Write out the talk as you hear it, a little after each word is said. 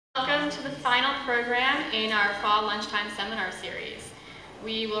Welcome to the final program in our Fall Lunchtime Seminar Series.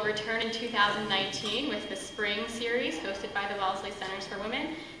 We will return in 2019 with the Spring Series hosted by the Wellesley Centers for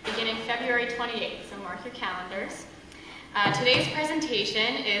Women beginning February 28th, so mark your calendars. Today's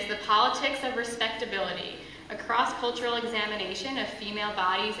presentation is The Politics of Respectability, a cross-cultural examination of female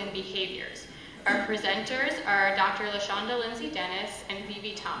bodies and behaviors. Our presenters are Dr. LaShawnda Lindsay-Dennis and Vei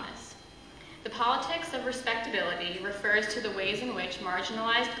Vei Thomas. The politics of respectability refers to the ways in which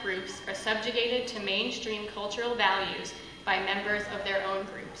marginalized groups are subjugated to mainstream cultural values by members of their own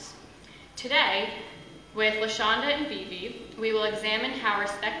groups. Today, with LaShawnda and Vei Vei, we will examine how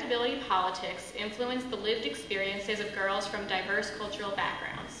respectability politics influence the lived experiences of girls from diverse cultural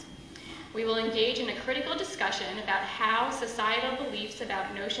backgrounds. We will engage in a critical discussion about how societal beliefs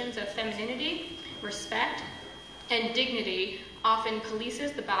about notions of femininity, respect, and dignity often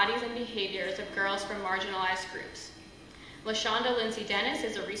polices the bodies and behaviors of girls from marginalized groups. LaShawnda Lindsay-Dennis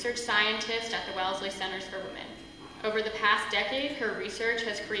is a research scientist at the Wellesley Centers for Women. Over the past decade, her research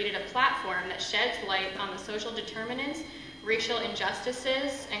has created a platform that sheds light on the social determinants, racial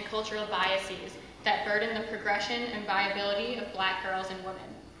injustices, and cultural biases that burden the progression and viability of Black girls and women.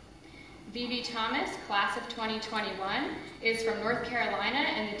 Vei Vei Thomas, class of 2021, is from North Carolina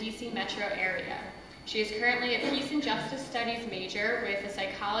and the DC metro area. She is currently a Peace and Justice Studies major with a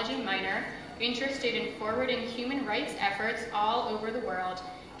psychology minor, interested in forwarding human rights efforts all over the world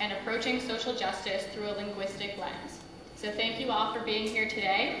and approaching social justice through a linguistic lens. So thank you all for being here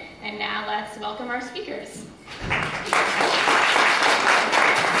today, and now let's welcome our speakers.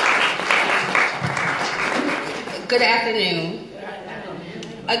 Good afternoon.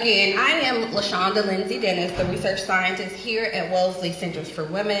 Again, I am LaShawnda Lindsay-Dennis, the research scientist here at Wellesley Centers for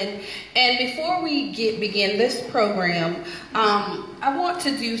Women. And before we begin this program, I want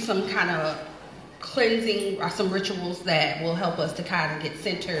to do some kind of cleansing or some rituals that will help us to kind of get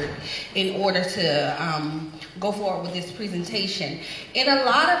centered in order to go forward with this presentation. In a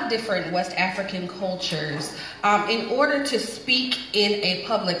lot of different West African cultures, in order to speak in a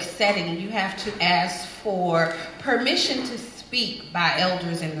public setting, you have to ask for permission to speak by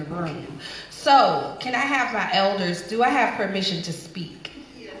elders in the room. So, can I have my elders, do I have permission to speak?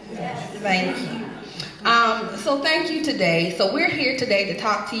 Yes. Thank you. So thank you today. So we're here today to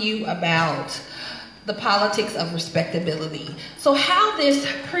talk to you about the politics of respectability. So how this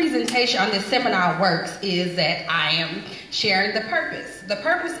presentation on this seminar works is that I am sharing the purpose. The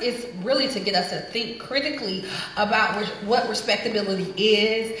purpose is really to get us to think critically about what respectability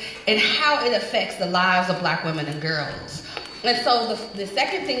is and how it affects the lives of Black women and girls. And so the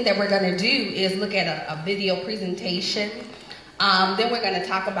second thing that we're going to do is look at a video presentation. Then we're going to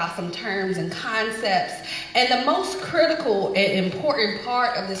talk about some terms and concepts. And the most critical and important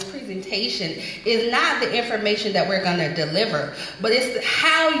part of this presentation is not the information that we're going to deliver, but it's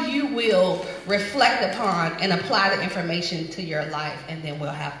how you will reflect upon and apply the information to your life. And then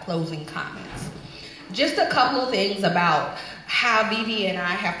we'll have closing comments. Just a couple of things about how Vei Vei and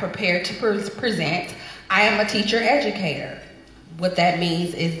I have prepared to present. I am a teacher educator. What that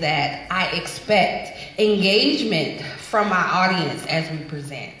means is that I expect engagement from my audience as we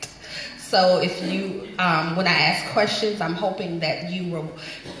present. So if you, when I ask questions, I'm hoping that you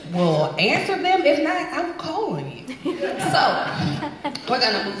will answer them. If not, I'm calling you. So we're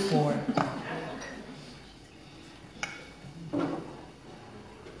gonna move forward.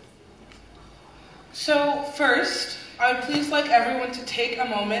 So first, I would please like everyone to take a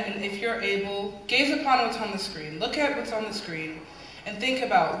moment and, if you're able, gaze upon what's on the screen. Look at what's on the screen and think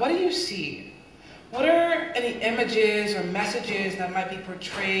about, what do you see? What are any images or messages that might be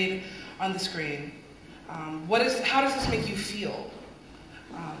portrayed on the screen? How does this make you feel?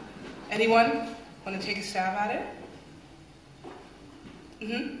 Anyone want to take a stab at it?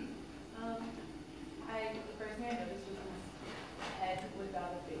 The first thing I noticed was this head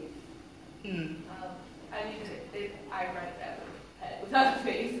without a face. I read it as a head without a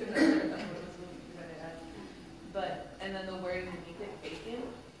face, and that's what it was presented as. And then the word underneath it, vacant.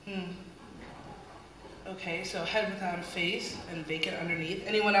 Okay, so head without a face and vacant underneath.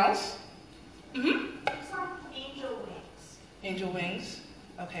 Anyone else? It's like angel wings. Angel wings.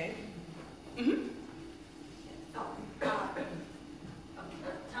 Okay. Tummy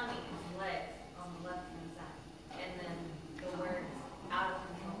and legs on the left hand side, and then the words out of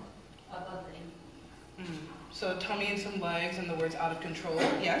control above the ankle. So tummy and some legs and the words out of control.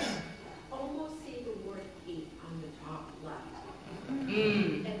 Yes? Almost see the word "eat" on the top left.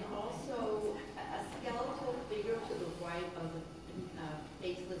 And also a skeletal figure to the right of the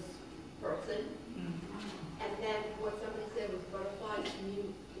faceless person. And then what somebody said was butterflies, and you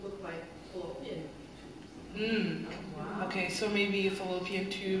look like fallopian. Wow. Okay, so so maybe fallopian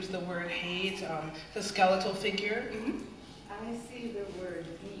tubes, the word hate, the skeletal figure. I see the word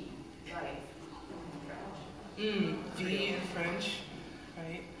V, like V in French,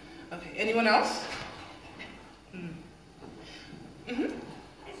 right? Okay, anyone else? I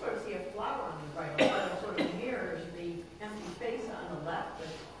sort of see a flower on the right, although it sort of mirrors the empty space on the left, but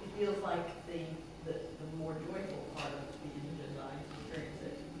it feels like the more joyful part of the image as I experience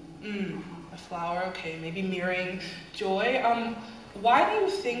it. A flower, okay, maybe mirroring joy. Why do you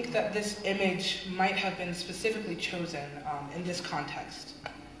think that this image might have been specifically chosen in this context?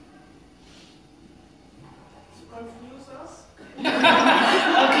 To confuse us?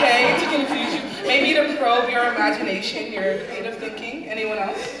 Okay, to confuse you. Maybe to probe your imagination, your creative thinking. Anyone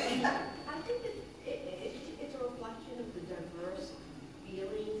else? I think it's a reflection of the diverse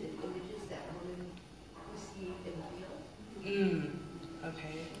feelings and images that women receive and feel.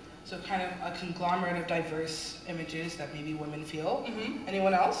 Okay. So kind of a conglomerate of diverse images that maybe women feel.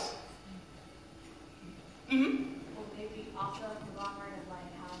 Anyone else? Well, maybe also a conglomerate of like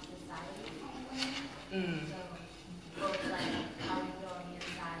how society views women. So both like how we feel on the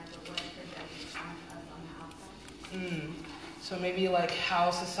inside, but what it projects on us on the outside. So maybe like how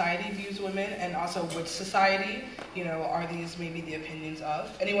society views women, and also which society, are these maybe the opinions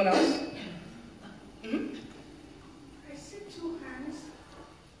of? Anyone else? I see two hands,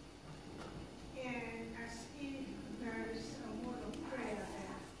 and I see there is a word of prayer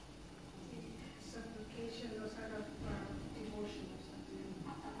there, supplication, those sort of devotions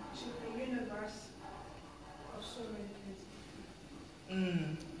to a universe of so many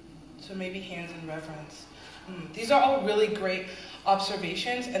things. So maybe hands in reverence. These are all really great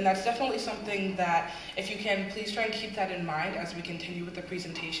observations, and that's definitely something that, if you can, please try and keep that in mind as we continue with the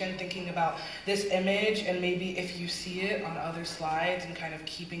presentation, thinking about this image and maybe if you see it on other slides and kind of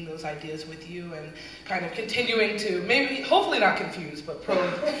keeping those ideas with you and kind of continuing to maybe, hopefully not confuse, but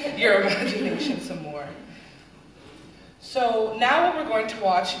probe your imagination some more. So now what we're going to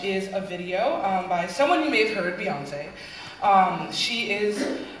watch is a video by someone you may have heard, Beyonce. She is,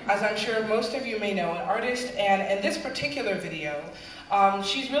 as I'm sure most of you may know, an artist, and in this particular video,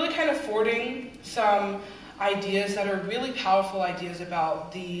 she's really kind of forwarding some ideas that are really powerful ideas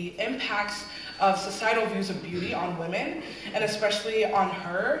about the impacts of societal views of beauty on women, and especially on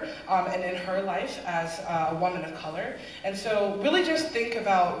her and in her life as a woman of color. And so really just think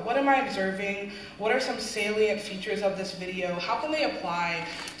about, what am I observing? What are some salient features of this video? How can they apply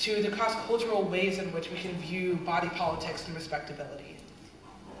to the cross-cultural ways in which we can view body politics and respectability?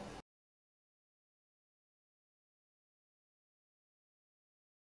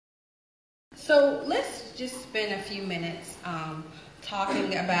 So let's just spend a few minutes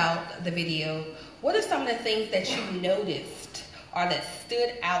talking about the video. What are some of the things that you noticed or that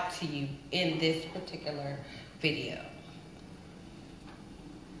stood out to you in this particular video?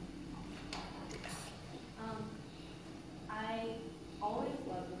 I always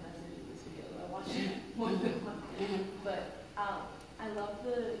love the message of this video. I watched it more than once. But I love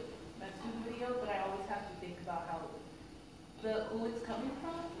the message of the video, but I always have to think about who it's coming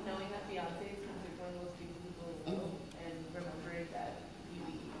from, knowing that Beyonce is considered one of those beautiful people in the world, and remembering that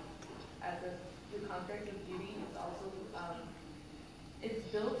beauty, as the construct of beauty, is also it's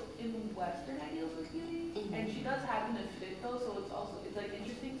built in Western ideals of beauty, and she does happen to fit those. So it's like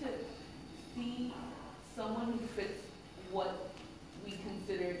interesting to see someone who fits what we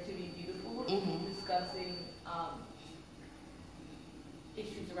consider to be beautiful, discussing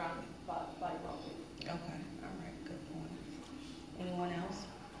issues around body politics. Okay, all right, good point. Anyone else?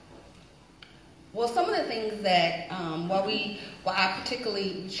 Well, some of the things that why I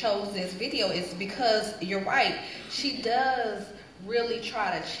particularly chose this video is because you're right. She does really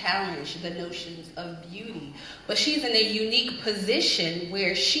try to challenge the notions of beauty, but she's in a unique position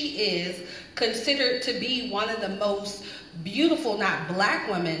where she is considered to be one of the most beautiful, not black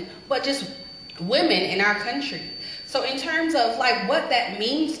women, but just women in our country. So in terms of like what that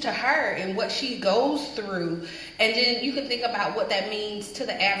means to her and what she goes through, and then you can think about what that means to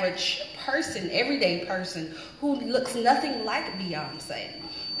the average person, everyday person who looks nothing like Beyonce.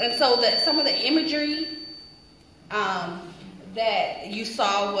 And so that some of the imagery that you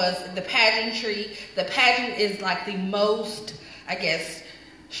saw was the pageantry. The pageant is like the most, I guess,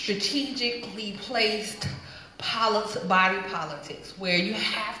 strategically placed body politics, where you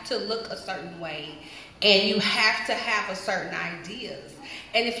have to look a certain way and you have to have a certain ideas.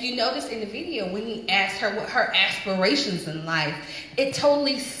 And if you notice in the video, when he asked her what her aspirations in life, it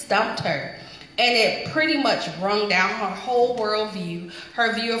totally stumped her. And it pretty much brung down her whole worldview,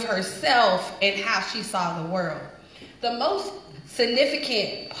 her view of herself and how she saw the world. The most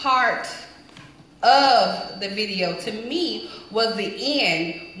significant part of the video to me was the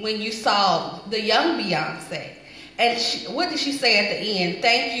end when you saw the young Beyonce. And what did she say at the end?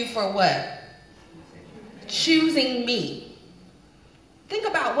 Thank you for what? Choosing me. Think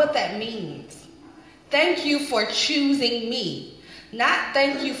about what that means. Thank you for choosing me. Not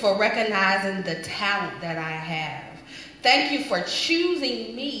thank you for recognizing the talent that I have. Thank you for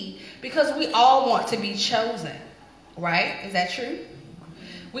choosing me, because we all want to be chosen, right? Is that true?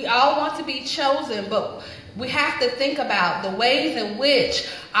 We all want to be chosen, but we have to think about the ways in which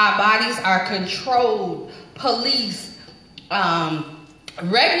our bodies are controlled, policed,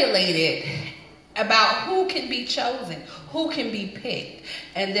 regulated, about who can be chosen, who can be picked.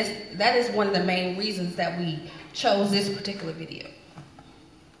 And that is one of the main reasons that we chose this particular video.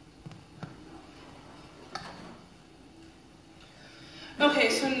 Okay,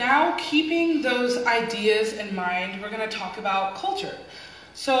 so now keeping those ideas in mind, we're going to talk about culture.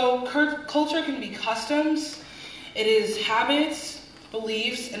 So culture can be customs, it is habits,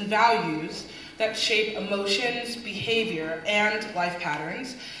 beliefs, and values that shape emotions, behavior, and life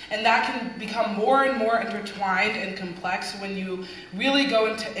patterns. And that can become more and more intertwined and complex when you really go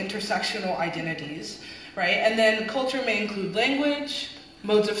into intersectional identities, right? And then culture may include language,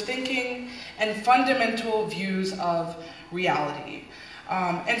 modes of thinking, and fundamental views of reality.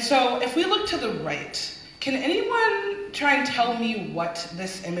 And so if we look to the right, can anyone try and tell me what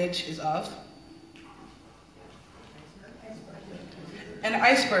this image is of? An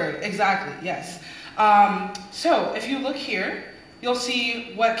iceberg, exactly, yes. So if you look here, you'll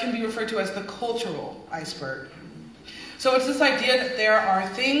see what can be referred to as the cultural iceberg. So it's this idea that there are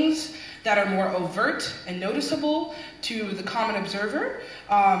things that are more overt and noticeable to the common observer,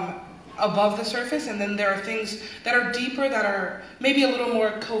 above the surface, and then there are things that are deeper, that are maybe a little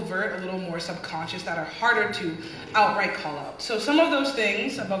more covert, a little more subconscious, that are harder to outright call out. So some of those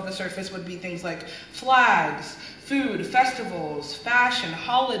things above the surface would be things like flags, food, festivals, fashion,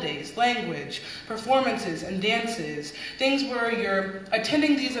 holidays, language, performances, and dances, things where you're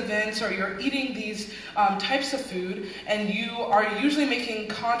attending these events or you're eating these types of food, and you are usually making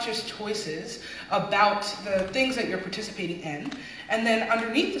conscious choices about the things that you're participating in. And then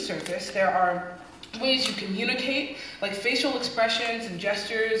underneath the surface, there are ways you communicate, like facial expressions and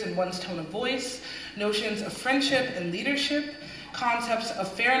gestures and one's tone of voice, notions of friendship and leadership, concepts of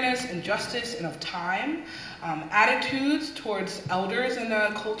fairness and justice and of time, attitudes towards elders in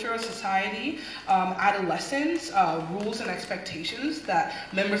a culture or society, adolescents, rules and expectations that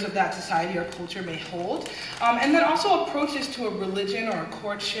members of that society or culture may hold, and then also approaches to a religion or a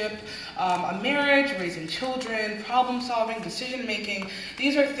courtship, a marriage, raising children, problem solving, decision making.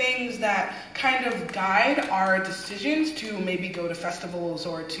 These are things that kind of guide our decisions to maybe go to festivals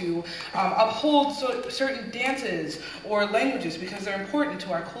or to uphold certain dances or languages because they're important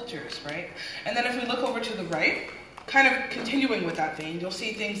to our cultures, right? And then if we look over to the right, kind of continuing with that vein, you'll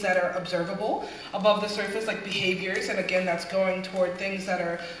see things that are observable above the surface, like behaviors, and again, that's going toward things that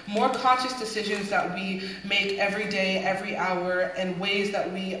are more conscious decisions that we make every day, every hour, and ways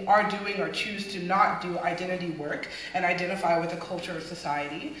that we are doing or choose to not do identity work and identify with a culture or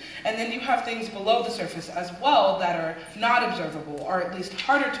society. And then you have things below the surface as well that are not observable, or at least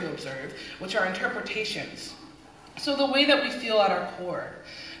harder to observe, which are interpretations. So the way that we feel at our core,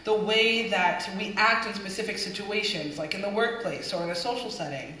 the way that we act in specific situations, like in the workplace or in a social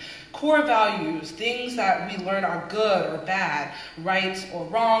setting, core values, things that we learn are good or bad, right or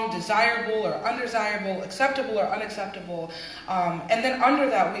wrong, desirable or undesirable, acceptable or unacceptable. And then under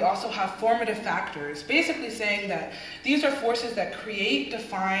that, we also have formative factors, basically saying that these are forces that create,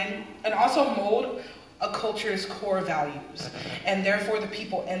 define, and also mold a culture's core values, and therefore the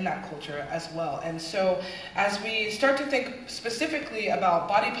people in that culture as well. And so as we start to think specifically about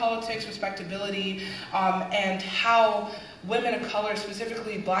body politics, respectability, and how women of color,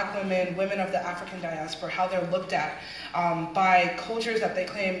 specifically Black women, women of the African diaspora, how they're looked at by cultures that they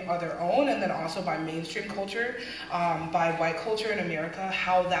claim are their own, and then also by mainstream culture, by white culture in America,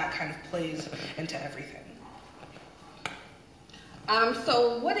 how that kind of plays into everything.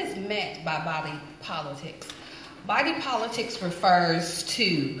 So what is meant by body politics? Body politics refers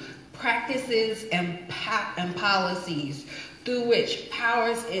to practices and policies through which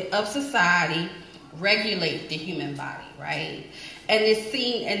powers of society regulate the human body, right? And it's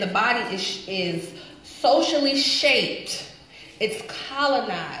seen, and the body is socially shaped, it's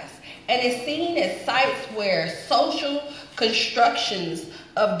colonized, and it's seen as sites where social constructions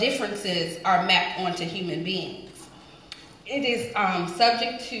of differences are mapped onto human beings. It is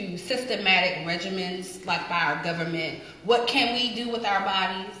subject to systematic regimens, like by our government. What can we do with our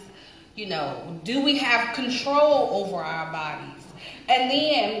bodies? You know, do we have control over our bodies? And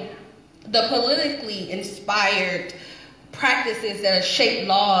then the politically inspired practices that shape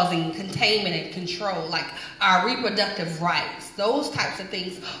laws and containment and control, like our reproductive rights, those types of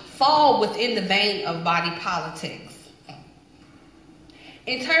things fall within the vein of body politics.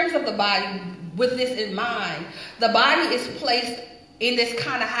 In terms of the body, with this in mind, the body is placed in this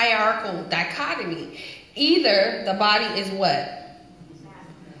kind of hierarchical dichotomy. Either the body is what?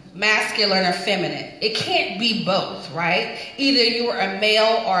 Masculine or feminine. It can't be both, right? Either you are a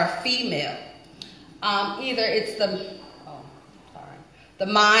male or a female. Either it's the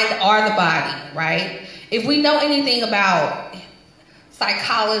mind or the body, right? If we know anything about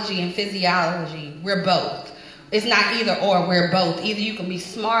psychology and physiology, we're both. It's not either or, we're both. Either you can be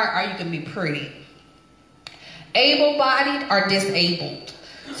smart or you can be pretty. Able-bodied or disabled.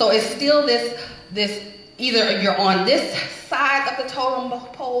 So it's still this either you're on this side of the totem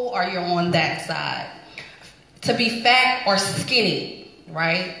pole or you're on that side. To be fat or skinny,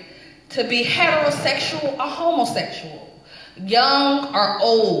 right? To be heterosexual or homosexual. Young or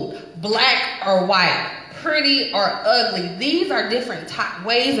old, black or white, pretty or ugly. These are different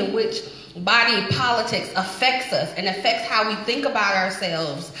ways in which body politics affects us and affects how we think about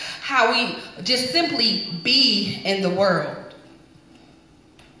ourselves, how we just simply be in the world.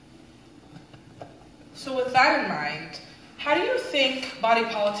 So with that in mind, how do you think body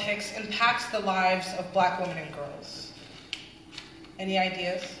politics impacts the lives of Black women and girls? Any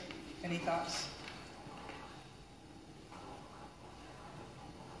ideas? Any thoughts?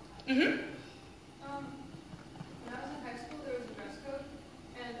 When I was in high school, there was a dress code,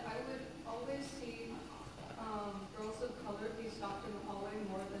 and I would always see girls of color be stopped in the hallway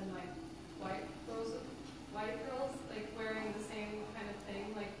more than like white girls, like wearing the same kind of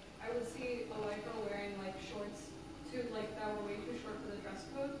thing. Like I would see a white girl wearing like shorts that were way too short for the dress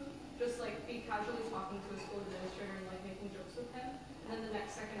code, just like be casually talking to a school administrator and like making jokes with him. And then the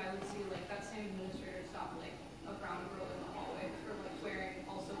next second, I would see like that same administrator stop like a brown girl in the hallway for like wearing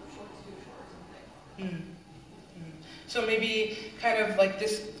also shorts too short or something. So maybe kind of like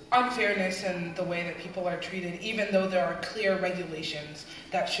this unfairness in the way that people are treated, even though there are clear regulations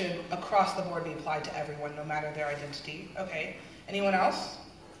that should across the board be applied to everyone, no matter their identity. Okay. Anyone else?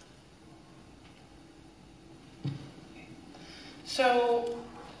 Okay. So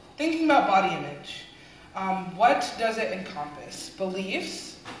thinking about body image, what does it encompass?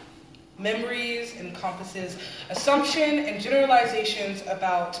 Beliefs, memories, encompasses assumption and generalizations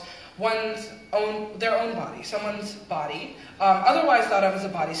about their own body, someone's body, otherwise thought of as a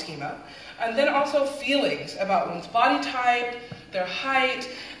body schema, and then also feelings about one's body type, their height,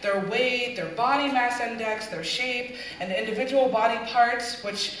 their weight, their body mass index, their shape, and individual body parts,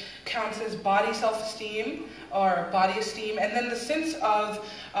 which counts as body self-esteem or body esteem, and then the sense of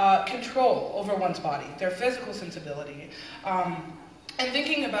control over one's body, their physical sensibility, and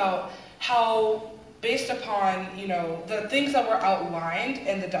thinking about how, based upon, the things that were outlined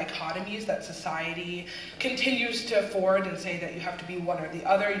and the dichotomies that society continues to afford and say that you have to be one or the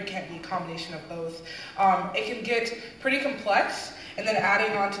other, you can't be a combination of both, it can get pretty complex. And then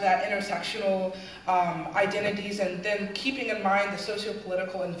adding on to that intersectional identities, and then keeping in mind the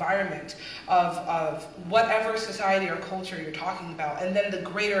socio-political environment of whatever society or culture you're talking about, and then the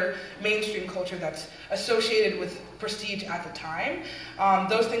greater mainstream culture that's associated with prestige at the time.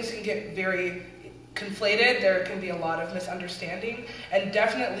 Those things can get very conflated. There can be a lot of misunderstanding and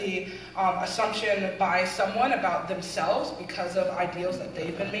definitely assumption by someone about themselves because of ideals that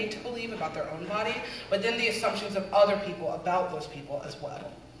they've been made to believe about their own body, but then the assumptions of other people about those people as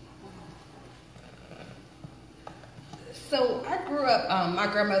well. So I grew up, my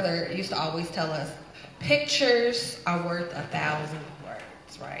grandmother used to always tell us, pictures are worth 1,000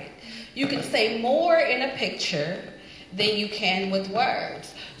 words, right? You can say more in a picture than you can with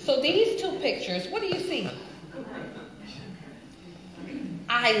words. So these two pictures, what do you see?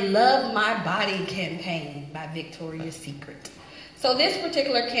 I Love My Body campaign by Victoria's Secret. So this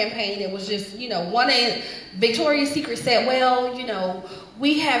particular campaign, it was just, one of Victoria's Secret said, well,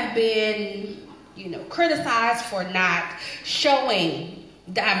 we have been, criticized for not showing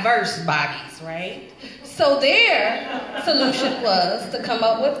diverse bodies, right? So their solution was to come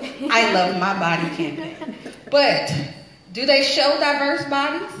up with I Love My Body campaign. But do they show diverse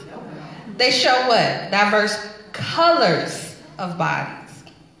bodies? They show what? Diverse colors of bodies.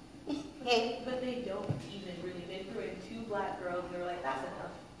 But they don't even really. They threw in 2 black girls and they were like, that's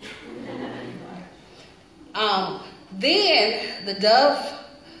enough. Then the Dove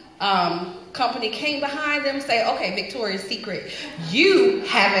company came behind them and say, okay, Victoria's Secret, you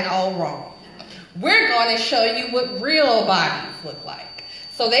have it all wrong. We're going to show you what real bodies look like.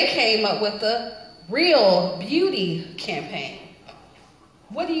 So they came up with the Real Beauty campaign.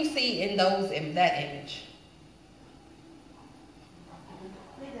 What do you see in that image?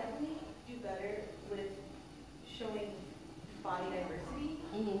 They definitely do better with showing body diversity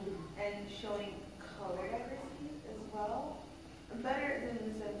and showing color diversity as well. Better in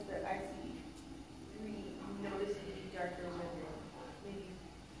the sense that I see three noticeably darker women,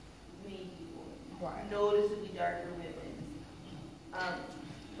 maybe noticeably darker women.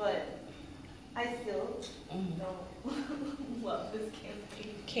 But I still don't love this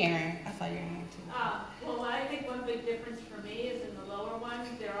campaign. Karen, I saw your hand too. Well, I think one big difference for me is in the lower one,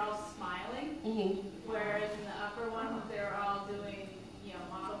 they're all smiling, whereas in the upper one, they're all doing,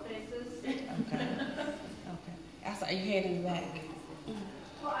 model faces. Okay. I saw your hand in the back.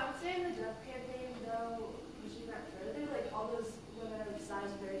 Well, I would say in the Dove campaign, though, pushing that further, like all those women are like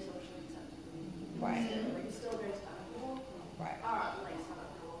sized very socially acceptable. Right. It's still very stomachable. Right. Like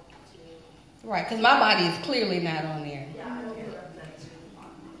stomachable too. Right, because my body is clearly not on there. Yeah, I don't care about that too.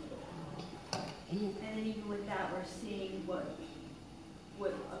 And then even with that, we're seeing what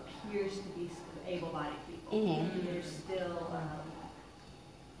appears to be sort of able-bodied people. There's still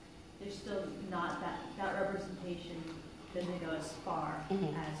not that representation doesn't go as far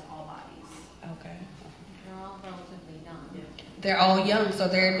as all bodies. Okay. They're all relatively young. Yeah. They're all young, so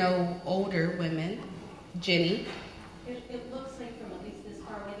there are no older women. Jenny? It looks like from at least this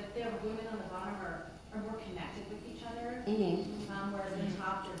far away that the women on the bottom are more connected with each other, whereas the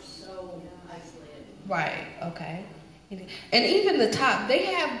top are so isolated. Right, okay. And even the top,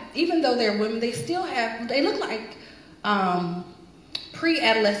 even though they're women, they look like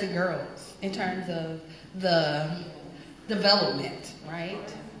pre-adolescent girls in terms of the development,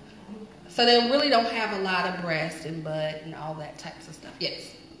 right? So they really don't have a lot of breast and butt and all that types of stuff.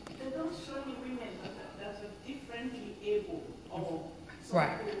 Yes? They don't show any women that are differently able or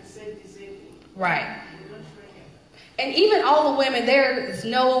Right. people would say disabled. Right. They don't show any of that. And even all the women, there's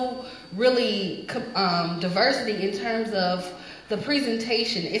no really diversity in terms of the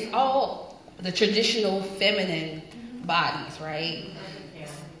presentation. It's all the traditional feminine bodies, right?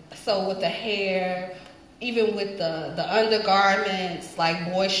 So with the hair, even with the undergarments,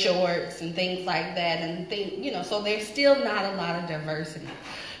 like boy shorts and things like that, and so there's still not a lot of diversity.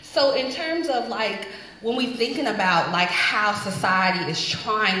 So in terms of like, when we're thinking about like how society is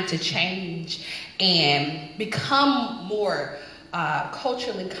trying to change and become more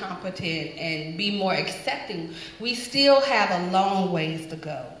culturally competent and be more accepting, we still have a long ways to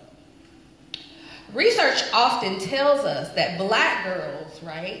go. Research often tells us that Black girls,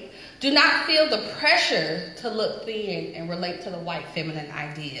 right, do not feel the pressure to look thin and relate to the white feminine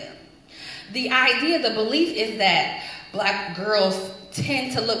idea. The belief is that Black girls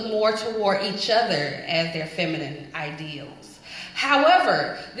tend to look more toward each other as their feminine ideals.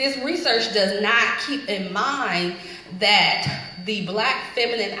 However, this research does not keep in mind that the Black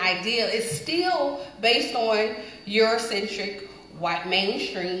feminine ideal is still based on Eurocentric white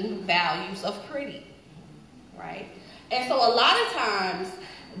mainstream values of pretty, right? And so a lot of times,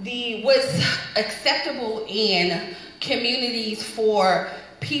 what's acceptable in communities for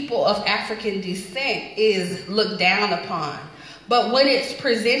people of African descent is looked down upon. But when it's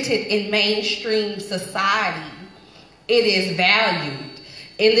presented in mainstream society, it is valued.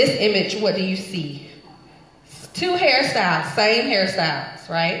 In this image, what do you see? Two hairstyles, same hairstyles,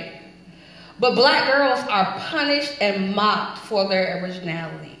 right? But Black girls are punished and mocked for their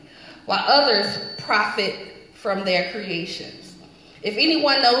originality, while others profit from their creations. If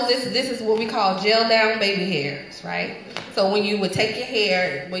anyone knows this is what we call gel down baby hairs, right? So when you would take your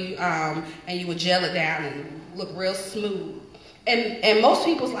hair, and you would gel it down and look real smooth. And most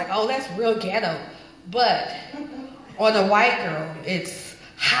people's like, oh, that's real ghetto. But on a white girl, it's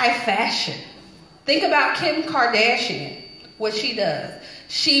high fashion. Think about Kim Kardashian, what she does.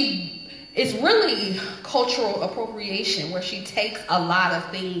 It's really cultural appropriation, where she takes a lot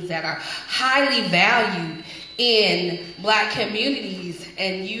of things that are highly valued in Black communities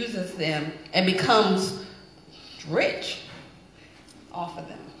and uses them and becomes rich off of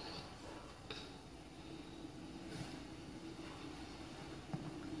them.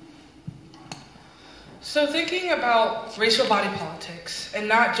 So thinking about racial body politics, and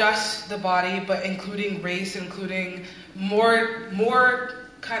not just the body, but including race, including more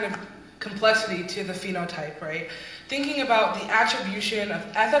kind of complexity to the phenotype, right? Thinking about the attribution of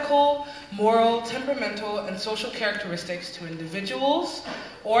ethical, moral, temperamental, and social characteristics to individuals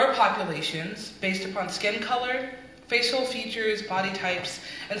or populations based upon skin color, facial features, body types,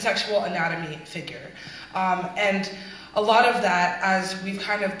 and sexual anatomy figure. And a lot of that, as we've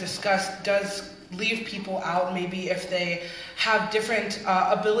kind of discussed, does leave people out, maybe if they have different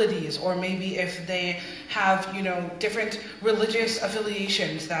abilities, or maybe if they have, different religious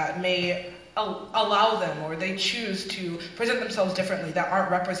affiliations that may allow them, or they choose to present themselves differently that aren't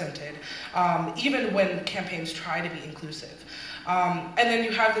represented, even when campaigns try to be inclusive. And then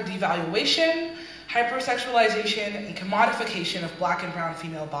you have the devaluation, hypersexualization, and commodification of Black and brown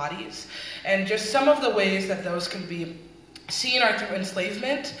female bodies. And just some of the ways that those can be seen are through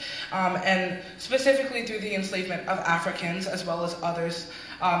enslavement, and specifically through the enslavement of Africans as well as others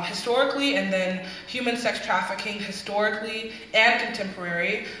historically, and then human sex trafficking historically and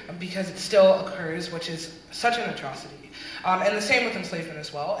contemporary, because it still occurs, which is such an atrocity. And the same with enslavement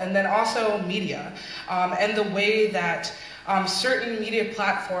as well. And then also media, and the way that certain media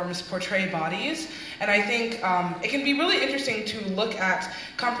platforms portray bodies. And I think it can be really interesting to look at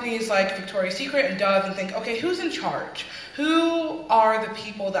companies like Victoria's Secret and Dove and think, okay, who's in charge? Who are the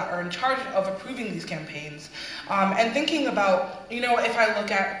people that are in charge of approving these campaigns? And thinking about, if I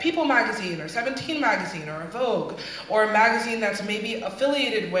look at People magazine or 17 magazine or Vogue, or a magazine that's maybe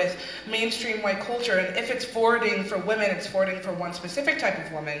affiliated with mainstream white culture, and if it's forwarding for women, it's forwarding for one specific type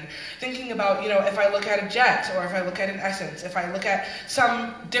of woman. Thinking about, if I look at a Jet, or if I look at an Essence, if I look at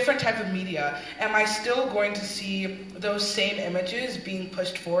some different type of media, am I still going to see those same images being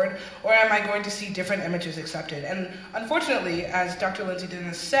pushed forward, or am I going to see different images accepted? And unfortunately, as Dr.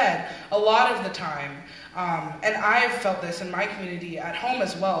 Lindsay-Dennis said, a lot of the time, and I've felt this in my community at home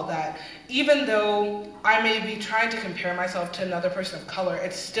as well, that even though I may be trying to compare myself to another person of color,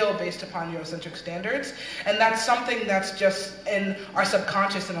 it's still based upon Eurocentric standards. And that's something that's just in our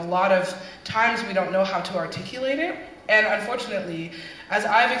subconscious, and a lot of times we don't know how to articulate it. And unfortunately, as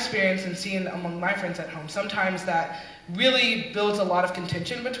I've experienced and seen among my friends at home, sometimes that really builds a lot of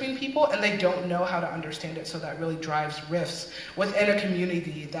contention between people, and they don't know how to understand it, so that really drives rifts within a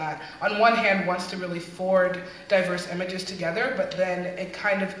community that on one hand wants to really forward diverse images together, but then it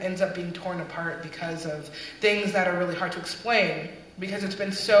kind of ends up being torn apart because of things that are really hard to explain, because it's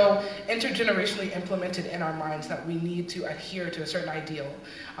been so intergenerationally implemented in our minds that we need to adhere to a certain ideal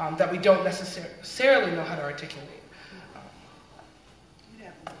that we don't necessarily know how to articulate.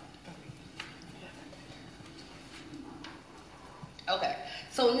 Okay,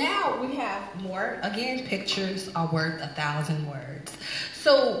 so now we have more, again, pictures are worth 1,000 words.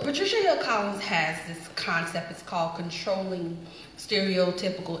 So Patricia Hill Collins has this concept, it's called controlling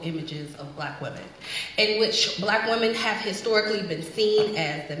stereotypical images of Black women, in which Black women have historically been seen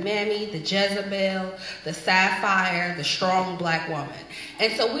as the mammy, the Jezebel, the sapphire, the strong Black woman.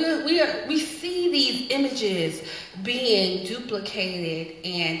 And so we see these images being duplicated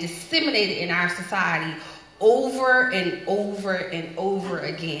and disseminated in our society over and over and over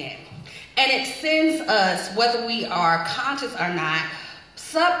again. And it sends us, whether we are conscious or not,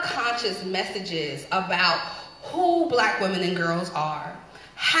 subconscious messages about who Black women and girls are,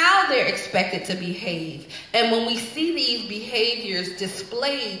 how they're expected to behave. And when we see these behaviors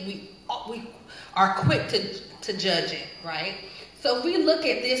displayed, we are quick to judge it, right? So if we look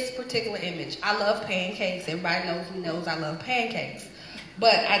at this particular image, I love pancakes. Everybody knows I love pancakes.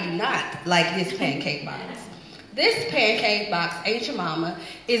 But I do not like this pancake box. This pancake box, Ain't Your Mama,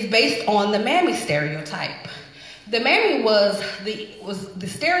 is based on the mammy stereotype. The mammy was the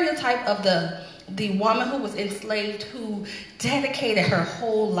stereotype of the woman who was enslaved, who dedicated her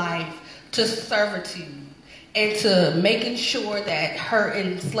whole life to servitude and to making sure that her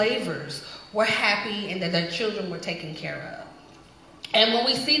enslavers were happy and that their children were taken care of. And when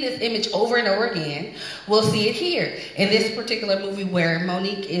we see this image over and over again, we'll see it here in this particular movie where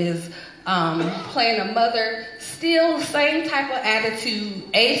Monique is playing a mother, still same type of attitude,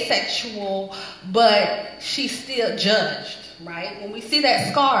 asexual, but she's still judged, right? When we see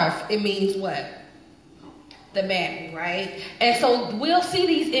that scarf, it means what? The mammy, right? And so we'll see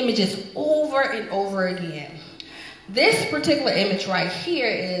these images over and over again. This particular image right here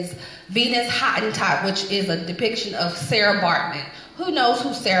is Venus Hottentot, which is a depiction of Sarah Baartman. Who knows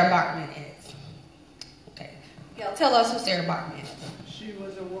who Sarah Baartman is? Okay, Gail, tell us who Sarah Baartman is. She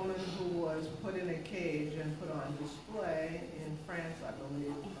was a woman who was put in a cage and put on display in France, I believe,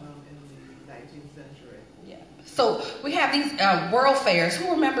 in the 19th century. Yeah. So we have these world fairs.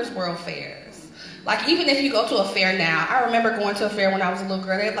 Who remembers world fairs? Like, even if you go to a fair now, I remember going to a fair when I was a little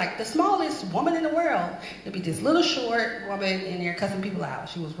girl. They had like the smallest woman in the world. There'd be this little short woman in there cussing people out.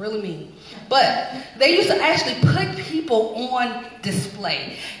 She was really mean. But they used to actually put people on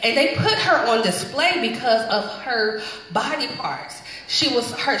display. And they put her on display because of her body parts. She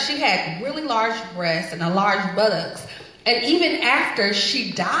had really large breasts and a large buttocks. And even after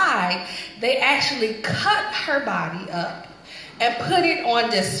she died, they actually cut her body up and put it on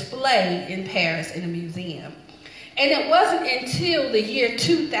display in Paris in a museum. And it wasn't until the year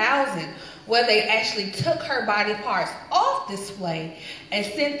 2000 where they actually took her body parts off display and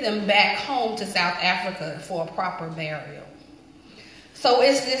sent them back home to South Africa for a proper burial. So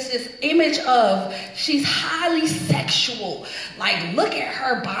it's this image of she's highly sexual. Like, look at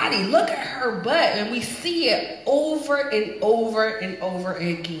her body, look at her butt. And we see it over and over and over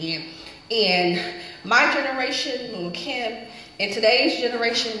again. In my generation, Lil' Kim, in today's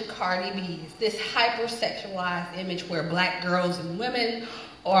generation, Cardi B, this hypersexualized image where black girls and women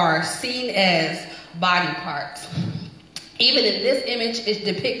are seen as body parts. Even in this image, it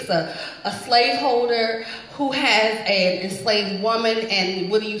depicts a slaveholder who has an enslaved woman,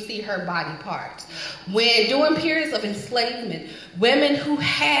 and what do you see? Her body parts. When during periods of enslavement, women who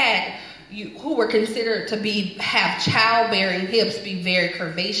were considered to have childbearing hips, be very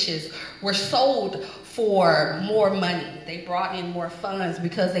curvaceous, were sold for more money. They brought in more funds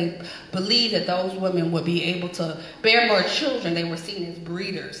because they believed that those women would be able to bear more children. They were seen as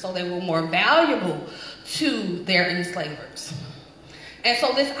breeders, so they were more valuable to their enslavers. And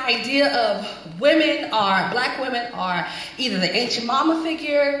so this idea of black women are either the ancient mama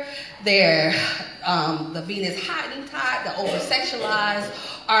figure, they're the Venus Hottentot, the over-sexualized,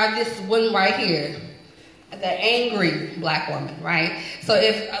 or this one right here, the angry black woman, right? So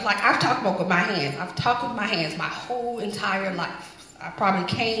I've talked with my hands my whole entire life. I probably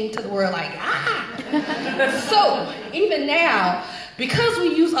came to the world like, So even now, because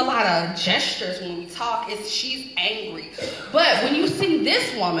we use a lot of gestures when we talk, she's angry. But when you see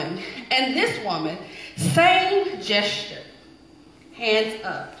this woman and this woman, same gesture, hands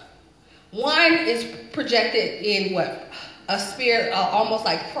up. One is projected in a spirit, almost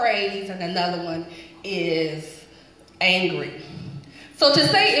like praise, and another one is angry. So to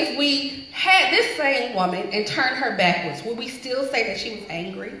say if we had this same woman and turned her backwards, would we still say that she was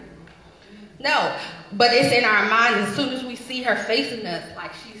angry? No, but it's in our mind as soon as we see her facing us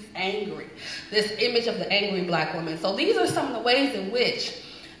like she's angry. This image of the angry black woman. So these are some of the ways in which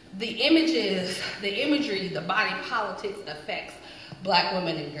the imagery, the body politics affects black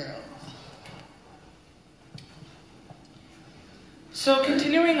women and girls. So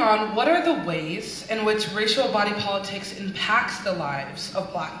continuing on, what are the ways in which racial body politics impacts the lives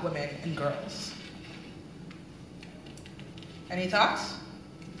of black women and girls? Any thoughts?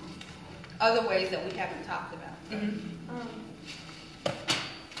 Other ways that we haven't talked about. Mm-hmm.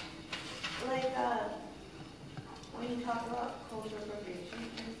 When you talk about cultural appropriation,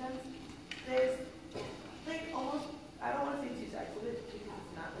 in a sense, there's almost, I don't want to say two sides of it because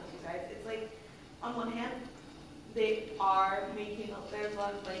it's not the two sides. It's on one hand, there's a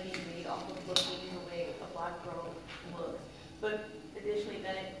lot of money being made off of looking the way a black girl looks. But additionally,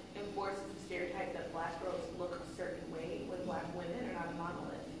 then it enforces the stereotype that black girls look a certain way when black women are not a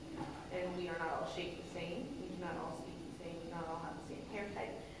monolith. And we are not all shaped the same. We do not all speak the same. We do not all have the same hair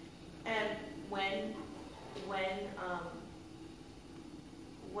type. And when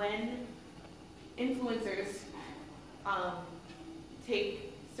influencers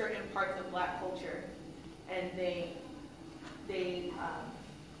take certain parts of black culture and they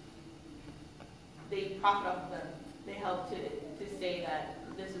profit off of them, they help to say that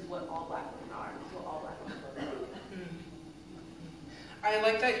this is what all black women are. This is what all black women look like. I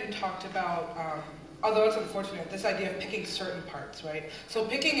like that you talked about, although it's unfortunate, this idea of picking certain parts, right? So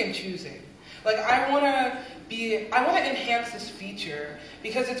picking and choosing. I want to enhance this feature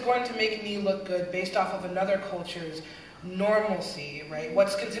because it's going to make me look good based off of another culture's normalcy, right?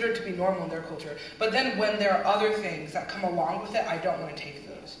 What's considered to be normal in their culture. But then when there are other things that come along with it, I don't want to take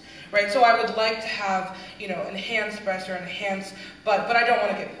those, right? So I would like to have, enhanced breasts or enhanced butt, but I don't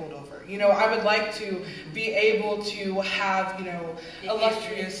want to get pulled over. I would like to be able to have,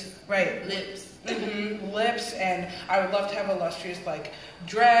 illustrious, right? Lips. Mm-hmm, lips, and I would love to have illustrious,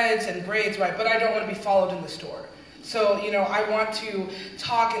 dreads and braids, right? But I don't want to be followed in the store. So, I want to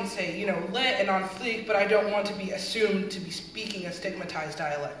talk and say, lit and on fleek, but I don't want to be assumed to be speaking a stigmatized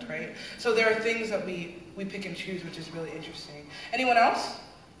dialect, right? So there are things that we pick and choose, which is really interesting. Anyone else?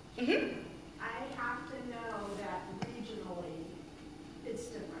 Mm-hmm. I have to know that regionally, it's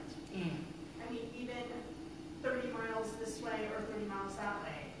different. I mean, even 30 miles this way or 30 miles that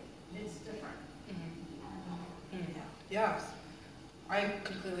way, it's different. Yeah, I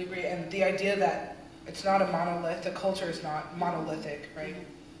completely agree. And the idea that it's not a monolith, the culture is not monolithic, right?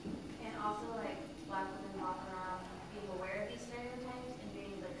 And also, black women walk around being aware of these stereotypes and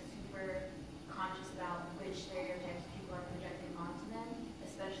being, super conscious about which stereotypes people are projecting onto them,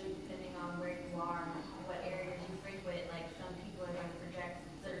 especially depending on where you are and what areas you frequent. Some people are going to project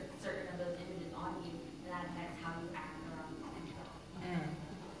certain of those images on you, and that affects how you act around them.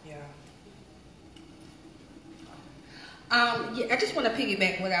 Yeah, I just want to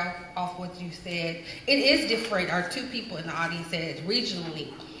piggyback off what you said. It is different. Our two people in the audience said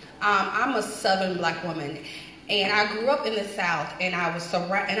regionally. I'm a Southern Black woman, and I grew up in the South, and I was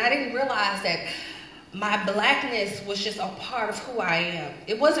and I didn't realize that my Blackness was just a part of who I am.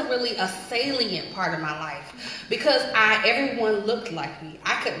 It wasn't really a salient part of my life because everyone looked like me.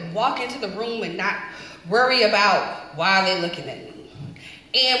 I could walk into the room and not worry about why they're looking at me.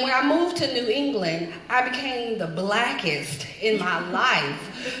 And when I moved to New England, I became the Blackest in my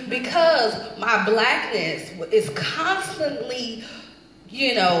life because my Blackness is constantly,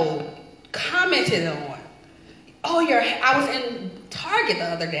 commented on. Oh, I was in Target the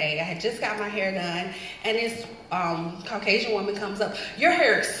other day. I had just got my hair done, and this Caucasian woman comes up. Your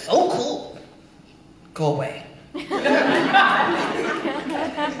hair is so cool. Go away. I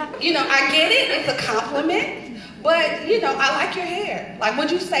get it. It's a compliment. But, I like your hair. Like, would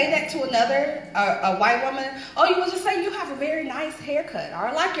you say that to a white woman? Oh, you would just say, you have a very nice haircut. Or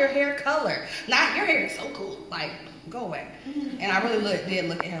I like your hair color. Not, your hair is so cool. Like, go away. And I really did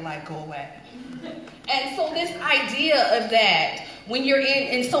look at her like, go away. And so this idea of that, when you're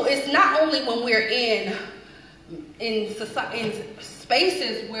and so it's not only when we're in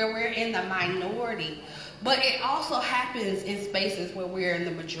spaces where we're in the minority, but it also happens in spaces where we're in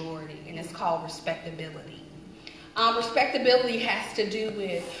the majority, and it's called respectability. Respectability has to do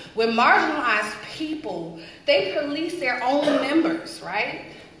with marginalized people. They police their own members, right?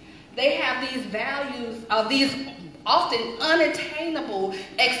 They have these values of these often unattainable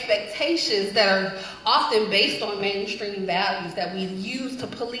expectations that are often based on mainstream values that we use to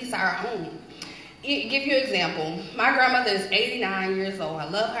police our own. Give you an example. My grandmother is 89 years old. I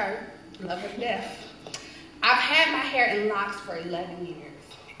love her to death. I've had my hair in locks for 11 years.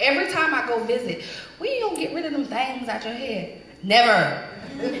 Every time I go visit, when you gonna get rid of them things out your head? Never.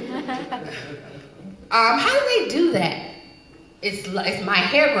 How do they do that? It's my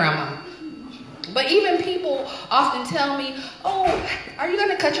hair, grandma. But even people often tell me, oh, are you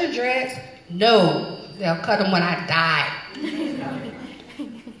gonna cut your dreads? No, they'll cut them when I die.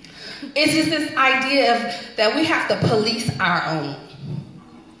 It's just this idea that we have to police our own.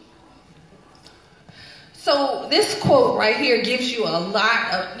 So this quote right here gives you a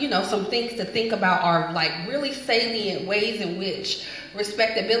lot of, some things to think about, are like really salient ways in which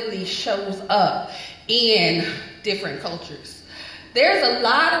respectability shows up in different cultures. There's a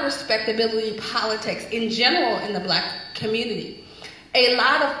lot of respectability politics in general in the Black community. A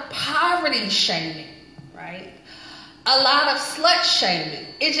lot of poverty shaming, right? A lot of slut shaming.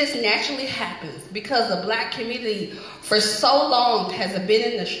 It just naturally happens because the Black community for so long has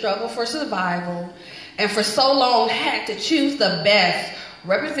been in the struggle for survival, and for so long had to choose the best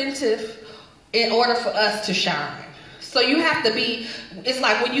representative in order for us to shine. So you have to be, it's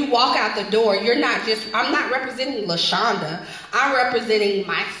like when you walk out the door, I'm not representing LaShawnda, I'm representing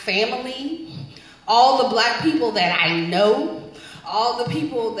my family, all the Black people that I know, all the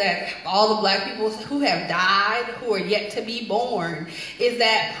Black people who have died, who are yet to be born, is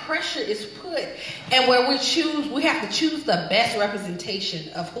that pressure is put, and where we have to choose the best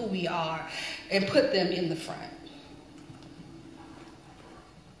representation of who we are and put them in the front.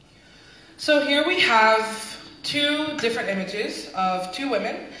 So here we have two different images of two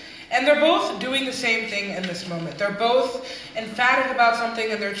women, and they're both doing the same thing in this moment. They're both emphatic about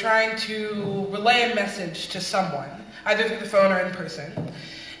something, and they're trying to relay a message to someone, either through the phone or in person.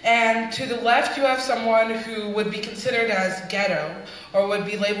 And to the left, you have someone who would be considered as ghetto, or would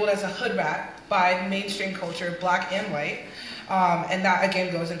be labeled as a hood rat by mainstream culture, Black and white. And that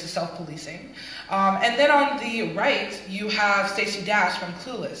again goes into self-policing. And then on the right, you have Stacey Dash from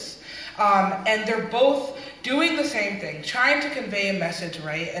Clueless. And they're both doing the same thing, trying to convey a message,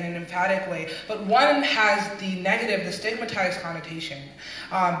 right, in an emphatic way. But one has the negative, the stigmatized connotation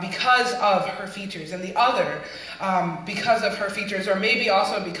because of her features, and the other because of her features, or maybe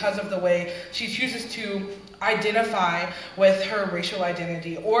also because of the way she chooses to identify with her racial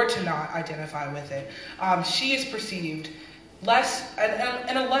identity or to not identify with it. She is perceived in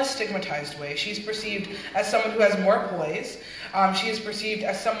a less stigmatized way. She's perceived as someone who has more poise. She is perceived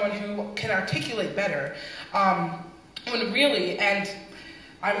as someone who can articulate better. When really, and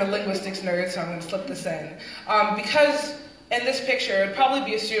I'm a linguistics nerd, so I'm going to slip this in, because in this picture, it'd probably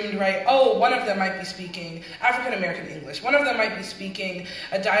be assumed, right, oh, one of them might be speaking African American English. One of them might be speaking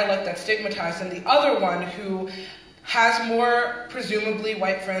a dialect that's stigmatized, and the other one, who has more presumably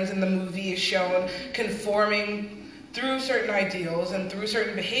white friends in the movie, is shown conforming through certain ideals and through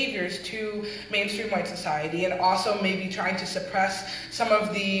certain behaviors to mainstream white society, and also maybe trying to suppress some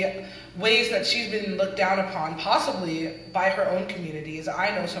of the ways that she's been looked down upon, possibly by her own community, as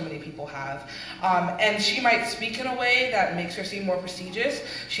I know so many people have. And she might speak in a way that makes her seem more prestigious.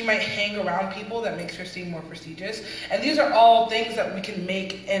 She might hang around people that makes her seem more prestigious. And these are all things that we can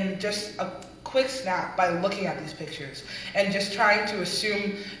make in just a quick snap by looking at these pictures and just trying to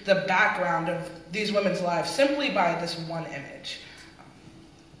assume the background of these women's lives simply by this one image.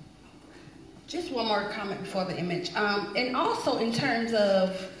 Just one more comment before the image. And also in terms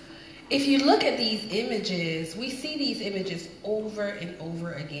of, if you look at these images, we see these images over and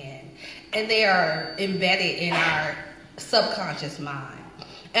over again, and they are embedded in our subconscious mind.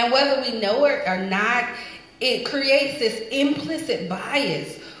 And whether we know it or not, it creates this implicit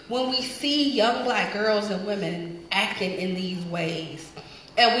bias when we see young Black girls and women acting in these ways.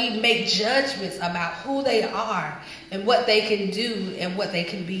 And we make judgments about who they are and what they can do and what they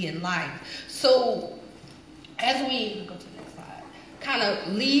can be in life. So as we go to the next slide, kind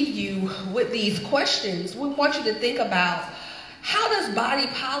of leave you with these questions, we want you to think about, how does body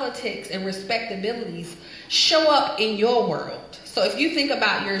politics and respectabilities show up in your world? So if you think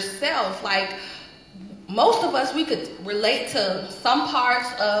about yourself, like most of us, we could relate to some parts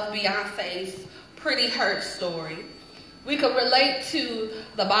of Beyonce's Pretty Hurt story. We could relate to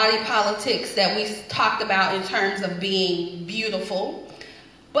the body politics that we talked about in terms of being beautiful.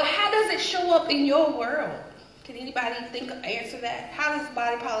 But how does it show up in your world? Can anybody answer that? How does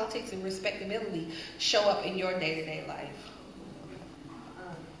body politics and respectability show up in your day-to-day life?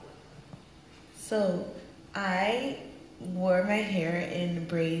 So I wore my hair in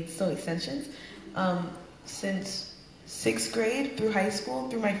braids, so extensions, since 6th grade through high school,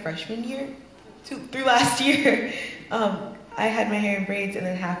 through my freshman year, through last year. I had my hair in braids, and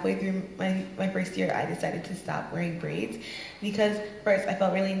then halfway through my first year, I decided to stop wearing braids because first I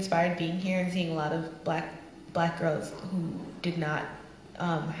felt really inspired being here and seeing a lot of black girls who did not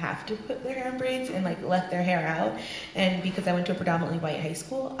have to put their hair in braids and like left their hair out. And because I went to a predominantly white high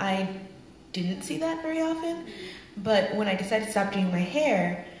school, I didn't see that very often. But when I decided to stop doing my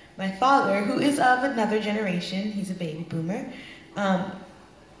hair, my father, who is of another generation, he's a baby boomer,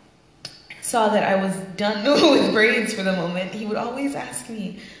 saw that I was done with braids for the moment. He would always ask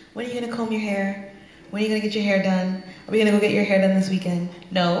me, when are you gonna comb your hair? When are you gonna get your hair done? Are we gonna go get your hair done this weekend?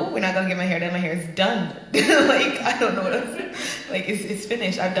 No, we're not gonna get my hair done. My hair is done. Like, I don't know what else. Like, it's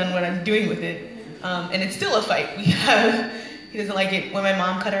finished. I've done what I'm doing with it. And it's still a fight we have. He doesn't like it when my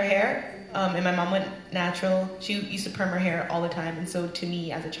mom cut her hair. And my mom went natural. She used to perm her hair all the time. And so to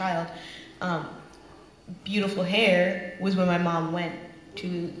me as a child, beautiful hair was when my mom went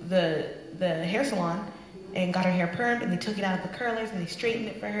to the hair salon and got her hair permed, and they took it out of the curlers and they straightened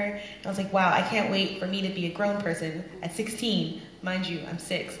it for her. And I was like, wow, I can't wait for me to be a grown person at 16. Mind you, I'm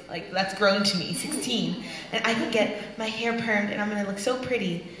 6. Like, that's grown to me, 16. And I can get my hair permed and I'm gonna look so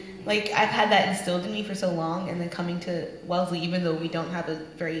pretty. Like, I've had that instilled in me for so long, and then coming to Wellesley, even though we don't have a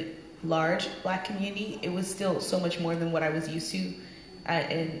very large Black community, it was still so much more than what I was used to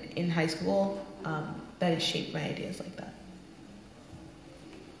in high school, that it shaped my ideas like that.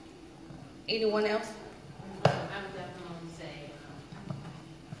 Anyone else? I would definitely say,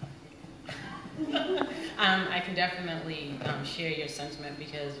 I can definitely share your sentiment,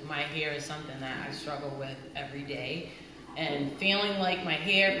 because my hair is something that I struggle with every day. And feeling like my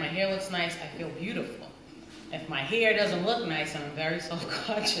hair looks nice, I feel beautiful. If my hair doesn't look nice, I'm very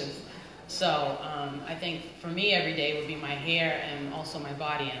self-conscious. So I think for me every day would be my hair and also my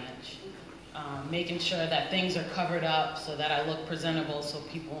body image. Making sure that things are covered up so that I look presentable, so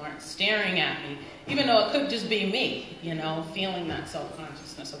people aren't staring at me, even though it could just be me, you know, feeling that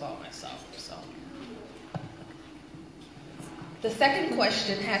self-consciousness about myself. So. The second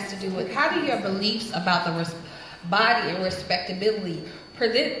question has to do with, how do your beliefs about the body and respectability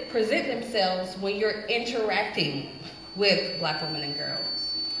present themselves when you're interacting with Black women and girls?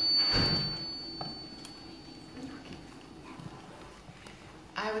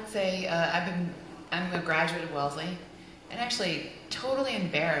 I would say I'm a graduate of Wellesley, and actually totally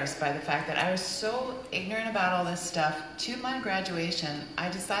embarrassed by the fact that I was so ignorant about all this stuff. To my graduation, I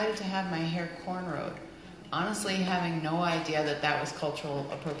decided to have my hair cornrowed, honestly having no idea that that was cultural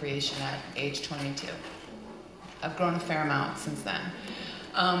appropriation at age 22. I've grown a fair amount since then.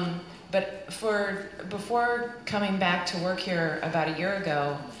 But before coming back to work here about a year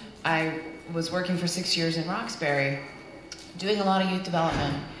ago, I was working for 6 years in Roxbury, doing a lot of youth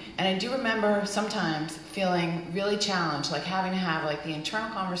development. And I do remember sometimes feeling really challenged, like having to have like the internal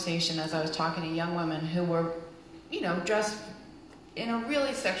conversation as I was talking to young women who were, you know, dressed in a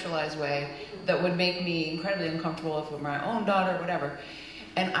really sexualized way that would make me incredibly uncomfortable if it were my own daughter or whatever.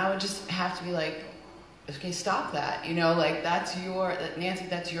 And I would just have to be like, okay, stop that. You know, like Nancy,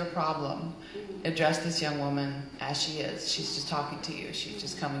 that's your problem. Address this young woman as she is. She's just talking to you. She's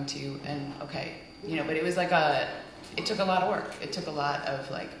just coming to you. And okay, you know, but it was like it took a lot of work. It took a lot of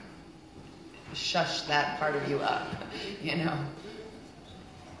like, shush that part of you up, you know.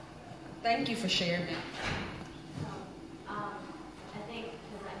 Thank you for sharing. I think,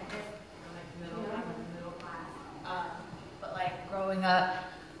 because I guess I'm like middle class, but like growing up,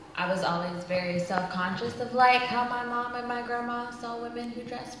 I was always very self-conscious of like how my mom and my grandma saw women who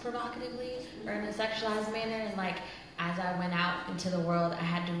dressed provocatively or in a sexualized manner, and like as I went out into the world, I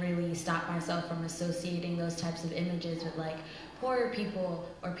had to really stop myself from associating those types of images with like poorer people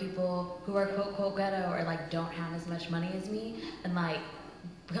or people who are quote quote ghetto or like don't have as much money as me, and like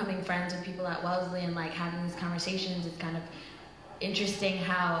becoming friends with people at Wellesley and like having these conversations. It's kind of interesting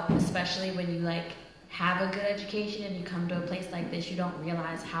how, especially when you like have a good education and you come to a place like this, you don't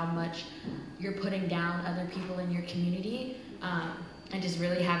realize how much you're putting down other people in your community, and just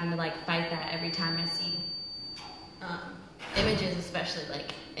really having to like fight that every time I see images, especially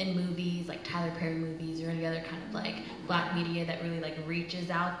like in movies, like Tyler Perry movies or any other kind of like black media that really like reaches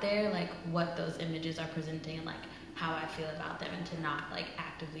out there, like what those images are presenting and like how I feel about them, and to not like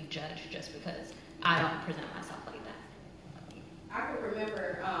actively judge just because I don't present myself like that. I can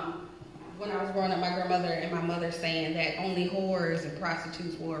remember when I was growing up, my grandmother and my mother saying that only whores and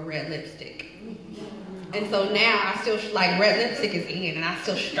prostitutes wore red lipstick. And so now I still, like, red lipstick is in, and I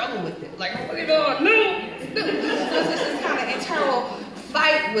still struggle with it. Like, oh my God, no! So it's this kind of internal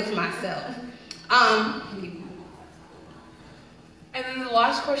fight with myself. And then the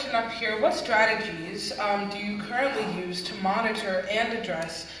last question up here, what strategies do you currently use to monitor and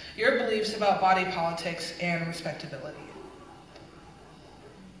address your beliefs about body politics and respectability?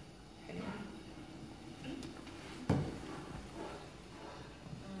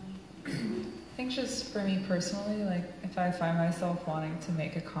 I think just for me personally, like if I find myself wanting to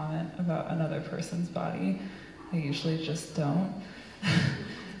make a comment about another person's body, I usually just don't.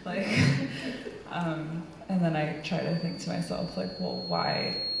 Like, and then I try to think to myself, like, well,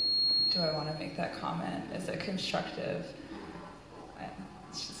 why do I want to make that comment? Is it constructive?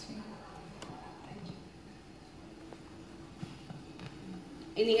 It's just me.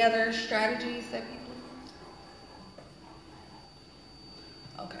 Any other strategies that people?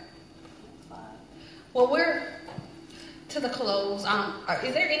 Okay. Well, we're to the close.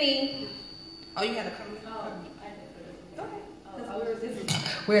 Is there any? Oh, you had a comment.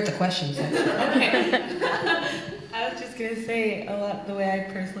 We're at the questions. Okay. I was just gonna say a lot. The way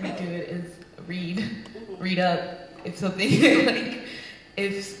I personally do it is read up. If something like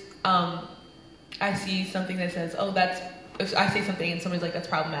if I see something that says, oh, that's, if I say something and somebody's like, that's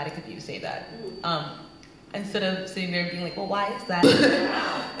problematic if you say that, instead of sitting there and being like, well, why is that?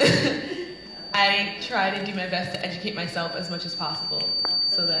 I try to do my best to educate myself as much as possible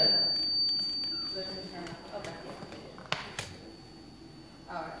so that.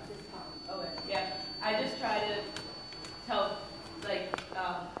 I just try to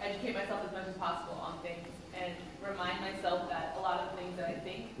educate myself as much as possible on things and remind myself that a lot of the things that I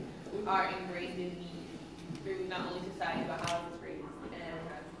think are ingrained in me through not only society but how I was raised, and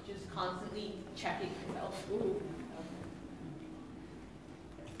just constantly checking myself.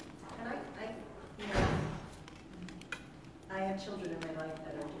 And I have children in my life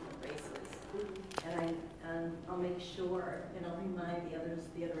that are different races, and I'll make sure, and I'll remind the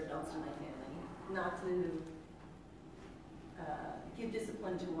other adults in my family not to give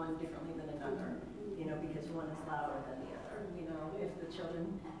discipline to one differently than another, because one is louder than the other. If the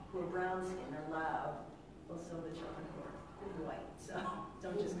children who are brown skinned are loud, well, so are the children who are white. So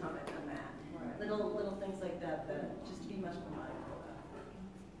don't just comment on that. Right. Little things like that, just to be much more mindful about.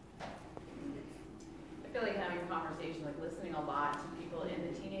 I feel like having a conversation, like listening a lot to people in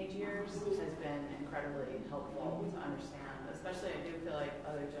the teenage years has been incredibly helpful to understand. Especially, I do feel like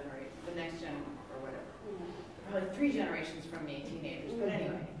other generations, the next gen or whatever, probably 3 generations from me, teenagers. But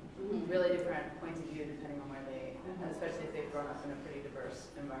anyway, really different points of view depending on where they, especially if they've grown up in a pretty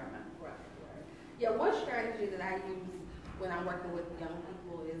diverse environment. Right. Yeah, one strategy that I use when I'm working with young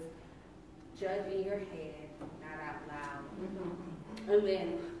people is judge in your head, not out loud. And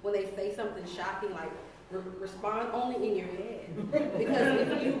then when they say something shocking, like respond only in your head. Because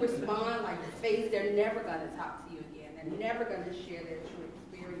if you respond like the face, they're never going to talk to you again. They're never going to share their true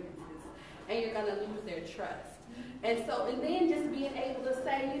experiences. And you're going to lose their trust. And then just being able to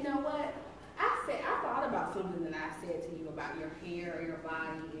say, you know what? I thought about something that I said to you about your hair or your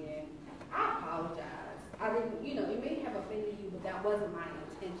body, and I apologize. I didn't, you know, it may have offended you, but that wasn't my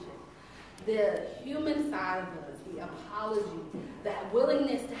intention. The human side of us, the apology, that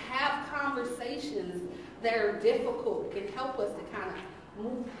willingness to have conversations that are difficult can help us to kind of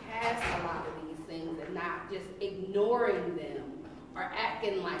move past a lot of these things and not just ignoring them or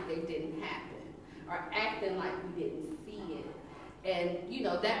acting like they didn't happen or acting like we didn't see it. And, you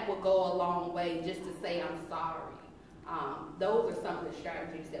know, that will go a long way just to say I'm sorry. Those are some of the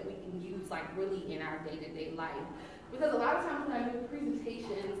strategies that we can use like really in our day-to-day life. Because a lot of times when I do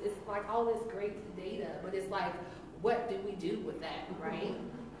presentations, it's like all this great data, but it's like, what do we do with that, right?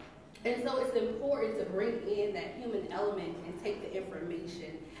 And so it's important to bring in that human element and take the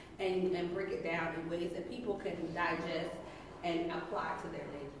information and break it down in ways that people can digest and apply to their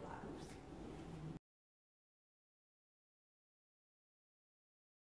day-to-day.